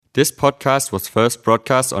This podcast was first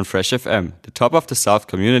broadcast on Fresh FM, the top of the South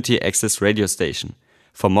community access radio station.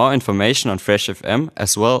 For more information on Fresh FM,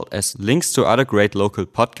 as well as links to other great local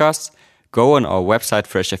podcasts, go on our website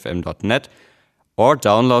freshfm.net or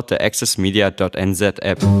download the accessmedia.nz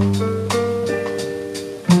app.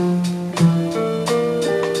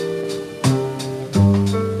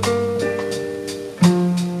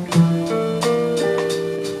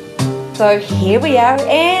 So here we are,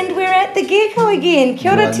 and we're at the Gecko again.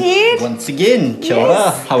 Kia ora, Ted. Once again, kia ora.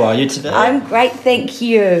 Yes. How are you today? I'm great, thank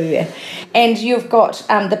you. And you've got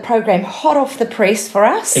the program hot off the press for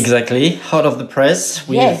us. Exactly, hot off the press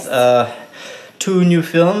with Yes. 2 new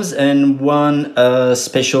films and 1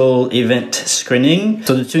 special event screening.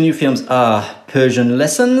 So the 2 new films are Persian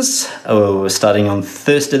Lessons, starting on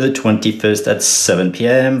Thursday the 21st at 7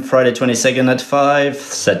 p.m, Friday 22nd at 5,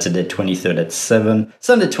 Saturday 23rd at 7,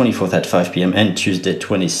 Sunday 24th at 5 p.m, and Tuesday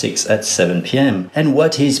 26th at 7 p.m. And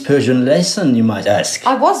what is Persian Lesson, you might ask?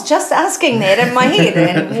 I was just asking that in my head,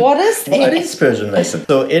 and what is that? What is Persian Lesson?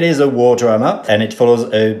 So it is a war drama, and it follows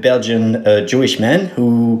a Belgian Jewish man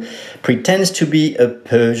who pretends to be a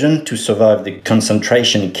Persian to survive the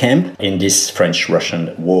concentration camp in this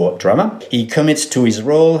French-Russian war drama. He commits to his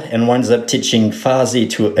role and winds up teaching Farsi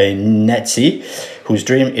to a Nazi whose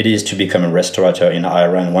dream it is to become a restaurateur in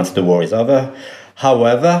Iran once the war is over.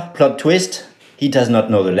 However, plot twist, he does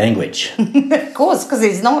not know the language. Of course, because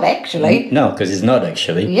he's not actually. No, because he's not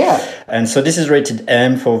actually. Yeah. And so this is rated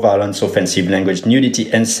M for violence, offensive language,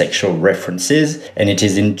 nudity, and sexual references. And it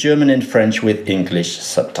is in German and French with English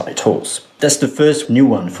subtitles. That's the first new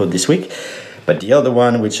one for this week. But the other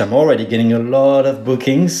one, which I'm already getting a lot of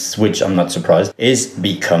bookings, which I'm not surprised, is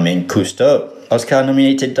Becoming Cousteau.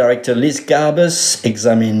 Oscar-nominated director Liz Garbus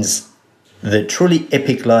examines the truly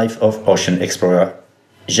epic life of ocean explorer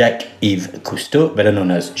Jacques-Yves Cousteau, better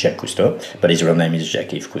known as Jacques Cousteau, but his real name is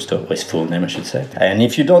Jacques-Yves Cousteau, or his full name I should say. And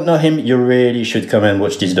if you don't know him, you really should come and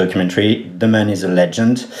watch this documentary. The man is a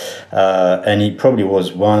legend, and he probably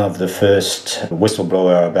was one of the first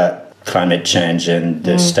whistleblower about climate change and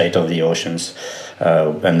the state of the oceans.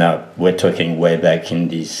 And now we're talking way back in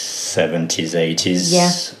the 70s, 80s.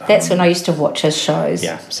 Yeah, that's when I used to watch his shows.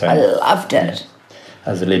 Yeah, so I loved it.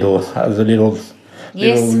 As a little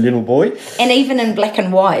Yes. little boy. And even in black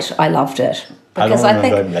and white, I loved it. Because I don't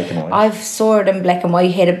remember in black and white. I saw it in black and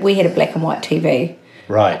white. We had a black and white TV.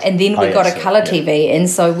 Right. And then we got a colour yeah. TV. And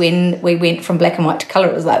so when we went from black and white to colour,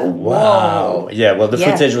 it was like, whoa. Wow. Yeah, well, the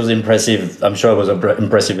Yeah. footage was impressive. I'm sure it was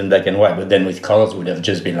impressive in black and white, but then with colours would have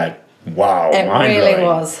just been like, wow. It really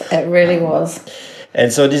was. It really was.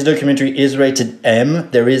 And so this documentary is rated M.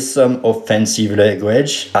 There is some offensive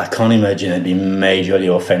language. I can't imagine it being majorly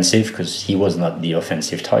offensive because he was not the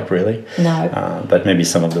offensive type, really. No. But maybe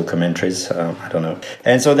some of the commentaries, I don't know.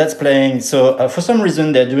 And so that's playing. So for some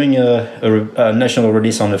reason, they're doing a national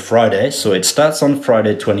release on a Friday. So it starts on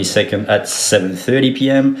Friday 22nd at 7:30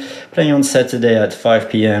 p.m., playing on Saturday at 5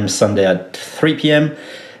 p.m., Sunday at 3 p.m.,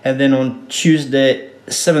 and then on Tuesday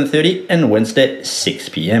 7:30 and Wednesday 6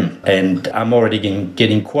 p.m. And I'm already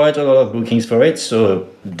getting quite a lot of bookings for it, so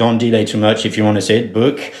don't delay too much. If you want to see it,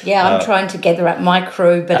 book. Yeah, I'm trying to gather up my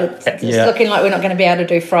crew, but it's looking like we're not going to be able to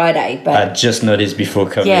do Friday. But I just noticed before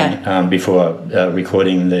coming, before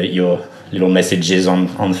recording your little messages on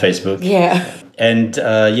Facebook. yeah. And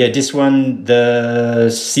this one, the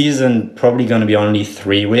season probably going to be only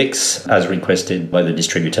 3 weeks as requested by the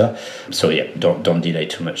distributor. So yeah, don't delay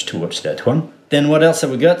too much to watch that one. Then what else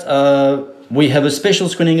have we got? We have a special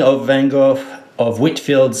screening of Van Gogh of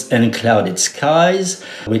Whitfields and Clouded Skies,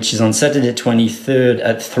 which is on Saturday 23rd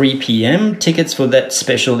at 3 p.m. Tickets for that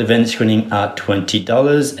special event screening are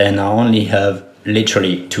 $20, and I only have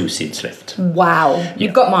literally 2 seats left. Wow.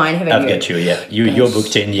 You've got mine, haven't I've you? got you, yeah. You're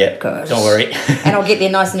booked in, yeah. Good. Don't worry. And I'll get there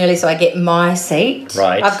nice and early so I get my seat.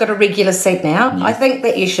 Right. I've got a regular seat now. I think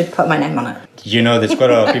that you should put my name on it. You know, there's quite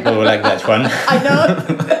a lot of people who like that one. I know.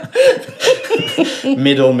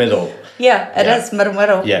 Middle. Yeah, it is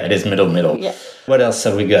middle. Yeah, it is middle. Yeah. What else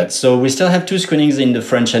have we got? So we still have 2 screenings in the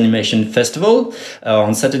French Animation Festival.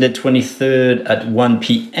 On Saturday 23rd at 1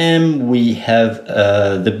 p.m. we have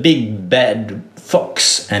The Big Bad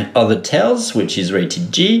Fox and Other Tales, which is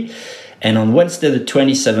rated G. And on Wednesday the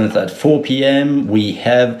 27th at 4 p.m. we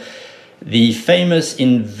have the famous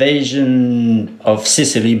Invasion of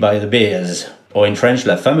Sicily by the Bears, or in French,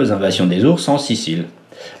 La fameuse invasion des ours en Sicile.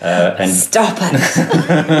 Stop it.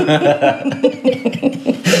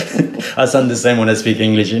 I sound the same when I speak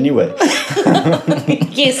English anyway.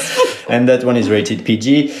 Yes. And that one is rated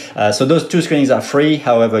PG. So those two screenings are free.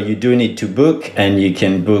 However, you do need to book, and you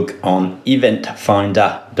can book on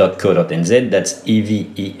eventfinda.co.nz. That's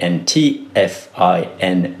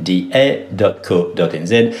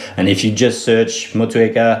eventfinda.co.nz. And if you just search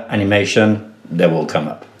Motueka animation, they will come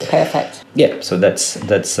up. Perfect. Yeah, so that's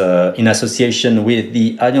in association with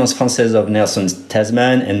the Alliance Française of Nelson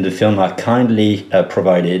Tasman, and the film are kindly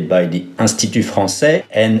provided by the Institut Français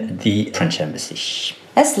and the French Embassy.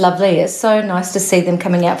 That's lovely. It's so nice to see them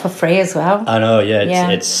coming out for free as well. I know, yeah,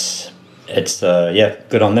 it's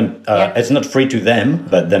good on them. It's not free to them,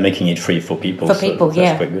 but they're making it free for people. For people,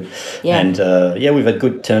 that's quite good. Yeah. And we've had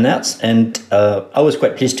good turnouts, and I was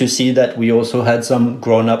quite pleased to see that we also had some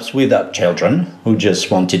grown-ups without children who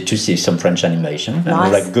just wanted to see some French animation. And I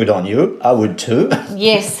was like, good on you. I would too.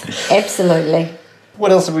 Yes, absolutely.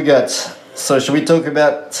 What else have we got? So should we talk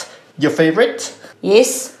about your favorite?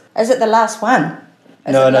 Yes. Is it the last one?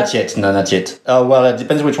 No, not yet. No, not yet. Oh, well, it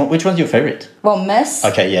depends which one. Which one's your favorite? Well, Miss.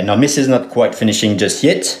 Okay, yeah. No, Miss is not quite finishing just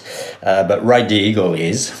yet, but Ride the Eagle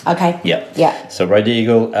is. Okay. Yeah. Yeah. So Ride the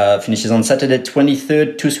Eagle finishes on Saturday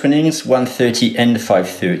 23rd, 2 screenings, 1:30 and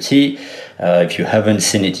 5:30. If you haven't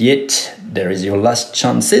seen it yet, there is your last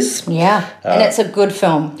chances. Yeah. And it's a good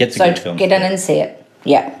film. It's a good film. Get in and see it.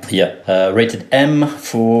 Yeah. Yeah. Rated M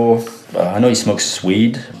for... I know he smokes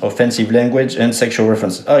weed, offensive language, and sexual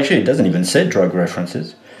references. Oh, actually, it doesn't even say drug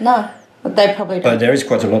references. No, they probably don't. But there is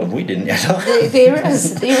quite a lot of weed in there. There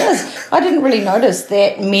is. I didn't really notice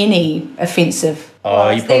that many offensive. Oh,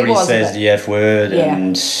 he probably says the F word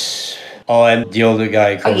and... Oh, and the older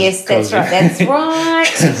guy calls... Oh, yes, that's right. That's right.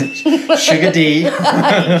 Sugar D.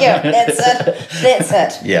 Yeah, that's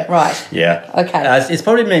it. Yeah. Right. Yeah. Okay. It's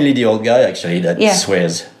probably mainly the old guy, actually, that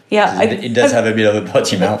swears. Yeah. It does have a bit of a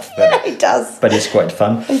potty mouth. But, it does. But it's quite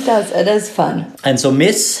fun. It does. It is fun. And so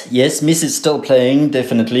Miss is still playing,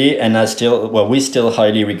 definitely, and we still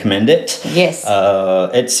highly recommend it. Yes.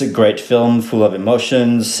 It's a great film full of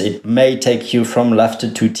emotions. It may take you from laughter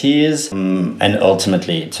to tears, and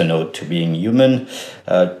ultimately it's an ode to being human.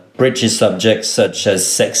 Bridges subjects such as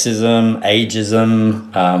sexism,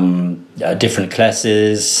 ageism, different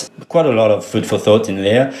classes, quite a lot of food for thought in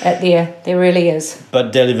there. There really is.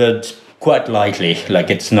 But delivered quite lightly,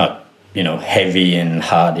 like it's not, heavy and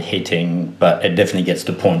hard hitting, but it definitely gets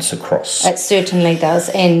the points across. It certainly does.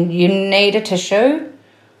 And you need a tissue,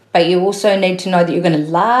 but you also need to know that you're going to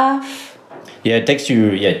laugh. Yeah, it takes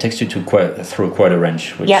you through quite a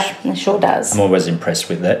range. Which it sure does. I'm always impressed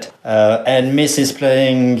with that. And Miss is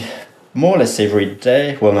playing more or less every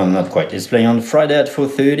day. Well, no, not quite. It's playing on Friday at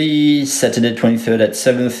 4:30, Saturday 23rd at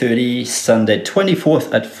 7:30, Sunday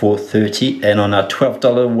 24th at 4:30, and on our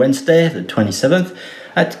 $12 Wednesday, the 27th,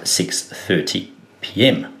 at 6:30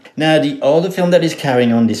 p.m. Now, the other film that is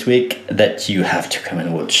carrying on this week that you have to come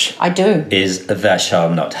and watch, I do, is Thou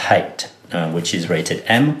Shalt Not Hate. Which is rated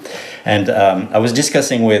M. And I was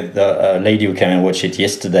discussing with a lady who came and watched it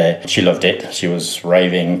yesterday. She loved it. She was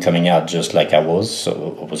raving, coming out just like I was.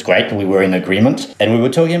 So it was great. We were in agreement. And we were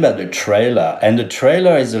talking about the trailer. And the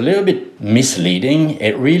trailer is a little bit misleading.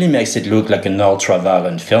 It really makes it look like an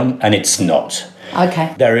ultra-violent film. And it's not.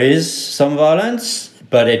 Okay. There is some violence,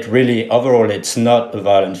 but overall, it's not a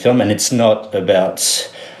violent film. And it's not about...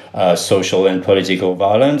 social and political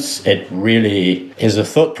violence. It really is a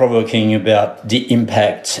thought-provoking about the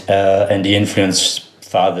impact and the influence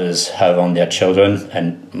fathers have on their children,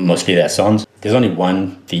 and mostly their sons. There's only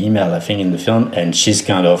one female, I think, in the film, and she's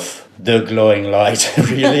kind of the glowing light,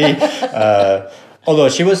 really. Although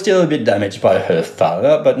she was still a bit damaged by her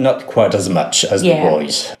father, but not quite as much as the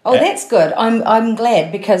boys. Oh, that's good. I'm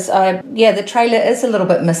glad because, the trailer is a little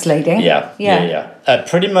bit misleading. Yeah.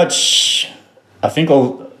 Pretty much, I think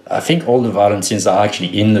all the violent scenes are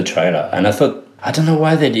actually in the trailer. And I thought, I don't know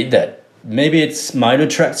why they did that. Maybe it might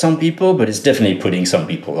attract some people, but it's definitely putting some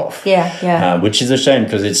people off. Yeah. Which is a shame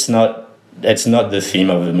because it's not the theme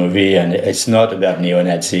of the movie, and it's not about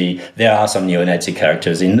neo-Nazi. There are some neo-Nazi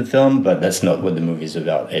characters in the film, but that's not what the movie's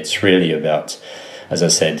about. It's really about, as I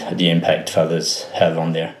said, the impact fathers have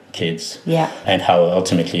on their kids. Yeah. And how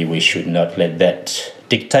ultimately we should not let that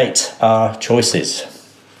dictate our choices.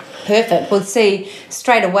 Perfect. We'll see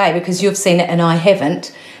straight away, because you've seen it and I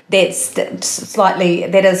haven't,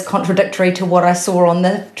 that is contradictory to what I saw on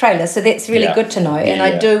the trailer. So that's really good to know. And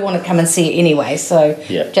I do want to come and see it anyway. So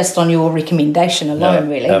just on your recommendation alone,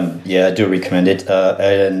 really. I do recommend it.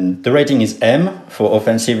 And the rating is M for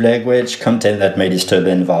offensive language, content that may disturb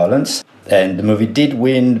and violence. And the movie did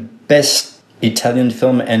win Best Italian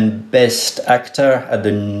film and Best Actor at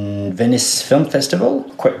the Venice Film Festival,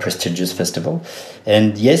 quite prestigious festival.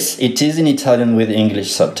 And yes, it is in Italian with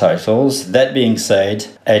English subtitles. That being said,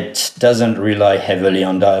 it doesn't rely heavily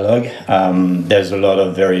on dialogue. There's a lot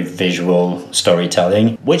of very visual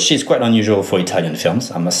storytelling, which is quite unusual for Italian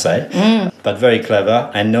films, I must say, but very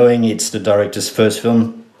clever. And knowing it's the director's first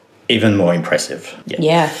film, even more impressive.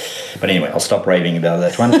 Yeah. But anyway, I'll stop raving about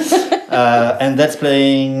that one. And that's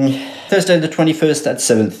playing Thursday the 21st at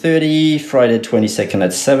 7:30, Friday 22nd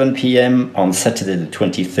at 7 p.m, on Saturday the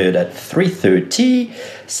 23rd at 3:30,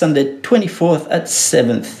 Sunday 24th at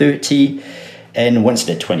 7:30, and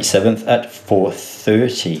Wednesday 27th at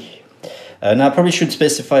 4:30. Now, I probably should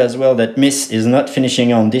specify as well that Miss is not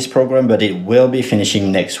finishing on this program, but it will be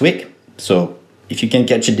finishing next week. So if you can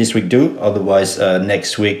catch it this week, do. Otherwise,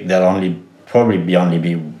 next week there'll probably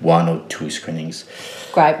be 1 or 2 screenings.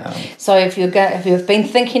 Great. So if you've been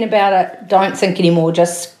thinking about it, don't think anymore.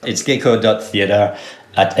 Just it's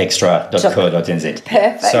gecko.theatre@extra.co.nz.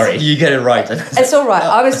 Perfect. Sorry, you get it right. It's all right.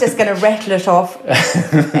 I was just going to rattle it off,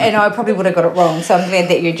 and I probably would have got it wrong. So I'm glad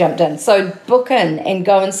that you jumped in. So book in and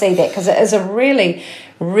go and see that, because it is a really,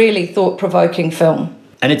 really thought-provoking film.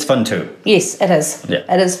 And it's fun too. Yes, it is. Yeah.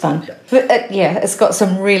 It is fun. But it's got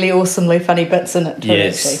some really awesomely funny bits in it too.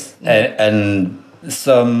 Yes, and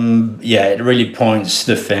some, it really points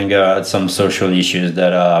the finger at some social issues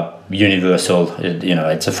that are universal.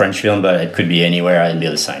 It's a French film, but it could be anywhere. It'd be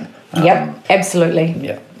the same. Absolutely.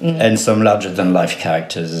 Yeah, and some larger-than-life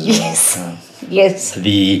characters as well. Yes.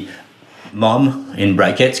 The mom, in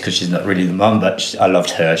brackets, because she's not really the mom, but I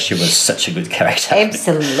loved her. She was such a good character.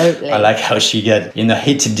 Absolutely. I like how she got in a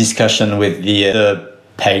heated discussion with the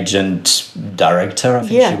pageant director, I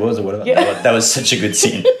think she was, or whatever. Yeah. That was such a good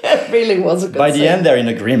scene. It really was a good scene. By the end, they're in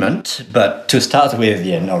agreement, but to start with,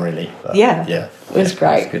 not really. But, it was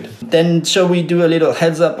great. Good. Then shall we do a little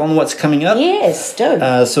heads up on what's coming up? Yes, do.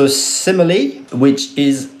 So Simile, which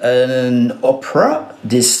is an opera,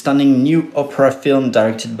 this stunning new opera film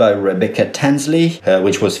directed by Rebecca Tansley,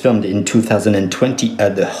 which was filmed in 2020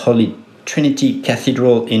 at the Holy Trinity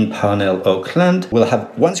Cathedral in Parnell, Auckland. We'll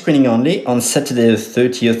have one screening only on Saturday the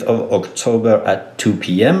 30th of October at 2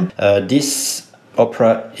 p.m. This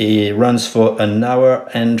opera runs for 1 hour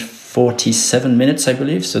and 47 minutes, I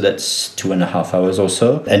believe, so that's 2.5 hours or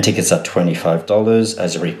so. And tickets are $25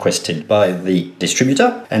 as requested by the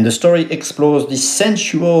distributor. And the story explores the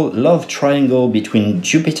sensual love triangle between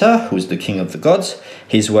Jupiter, who's the king of the gods,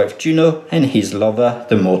 his wife Juno, and his lover,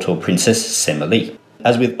 the mortal princess Semele.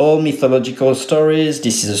 As with all mythological stories,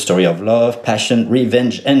 this is a story of love, passion,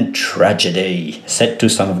 revenge, and tragedy, set to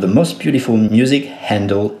some of the most beautiful music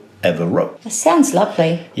Handel ever wrote. It sounds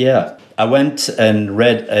lovely. Yeah. I went and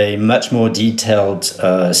read a much more detailed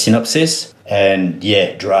synopsis, and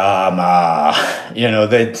drama.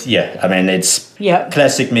 It's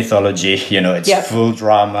classic mythology. It's full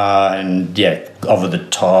drama and over the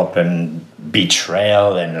top and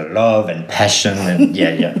betrayal and love and passion and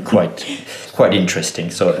quite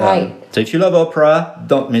interesting. So so if you love opera,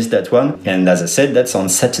 don't miss that one. And as I said, that's on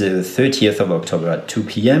Saturday the 30th of October at 2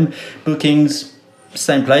 p.m. Bookings,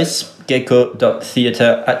 same place,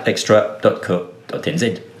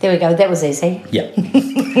 gecko.theatre@extra.co.nz. There we go. That was easy. Yeah.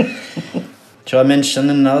 Shall I mention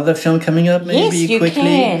another film coming up maybe quickly? Yes, you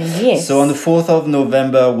can. Yes. So on the 4th of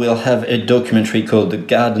November, we'll have a documentary called The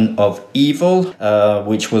Garden of Evil,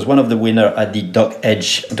 which was one of the winners at the Doc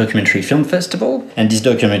Edge Documentary Film Festival. And this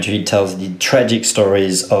documentary tells the tragic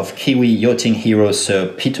stories of Kiwi yachting hero Sir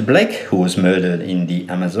Peter Blake, who was murdered in the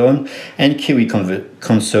Amazon, and Kiwi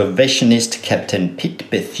conservationist Captain Pete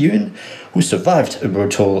Bethune, who survived a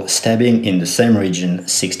brutal stabbing in the same region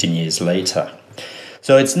 16 years later.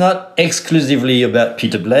 So it's not exclusively about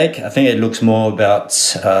Peter Blake. I think it looks more about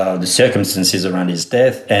the circumstances around his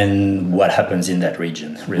death and what happens in that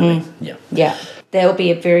region, really. Yeah. That will be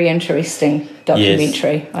a very interesting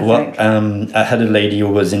documentary, I think. I had a lady who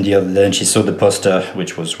was in the other day and she saw the poster,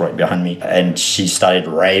 which was right behind me, and she started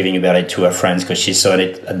raving about it to her friends because she saw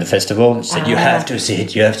it at the festival. She said, you have to see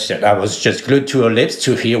it, you have to see it. I was just glued to her lips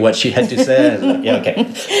to hear what she had to say. I was like, okay.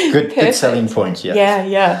 Good selling point,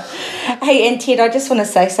 Yeah. Hey, and Ted, I just want to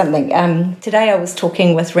say something. Today I was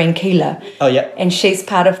talking with Ren Keeler. Oh, yeah. And she's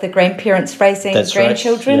part of the Grandparents Raising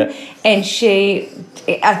Grandchildren. Right. Yeah. And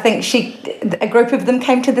I think a group group of them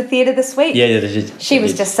came to the theatre this week. Yeah, she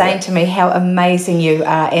was just saying to me how amazing you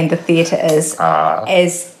are and the theatre is,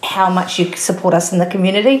 as how much you support us in the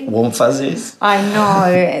community. Warm fuzzies. I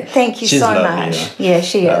know. Thank you She's so lovely, much. Yeah,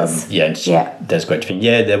 she is. That's great thing.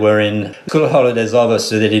 Yeah, they were in school holidays over,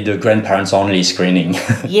 so they did the grandparents only screening.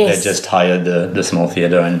 Yes. They just hired the small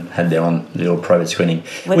theatre and had their own little private screening,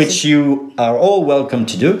 which you are all welcome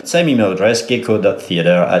to do. Same email address,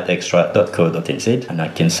 gecko.theatre@extra.co.nz, and I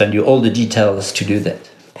can send you all the details to do that.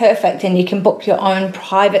 Perfect, and you can book your own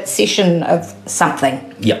private session of something.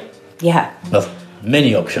 Yeah. Yeah. Of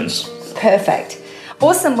many options. Perfect.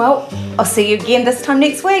 Awesome. Well, I'll see you again this time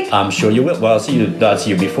next week. I'm sure you will. Well, I'll see you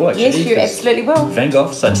before, actually. Yes, you absolutely will. Van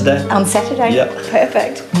Gogh, Saturday. On Saturday. Yeah.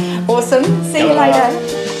 Perfect. Awesome. See you later.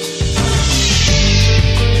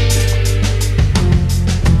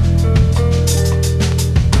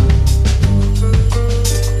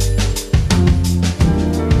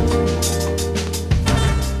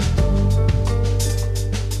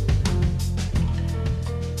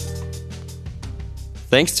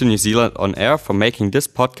 Thanks to New Zealand On Air for making this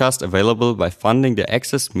podcast available by funding the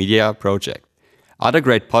Access Media project. Other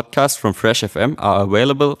great podcasts from Fresh FM are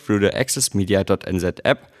available through the accessmedia.nz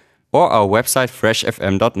app or our website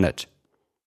freshfm.net.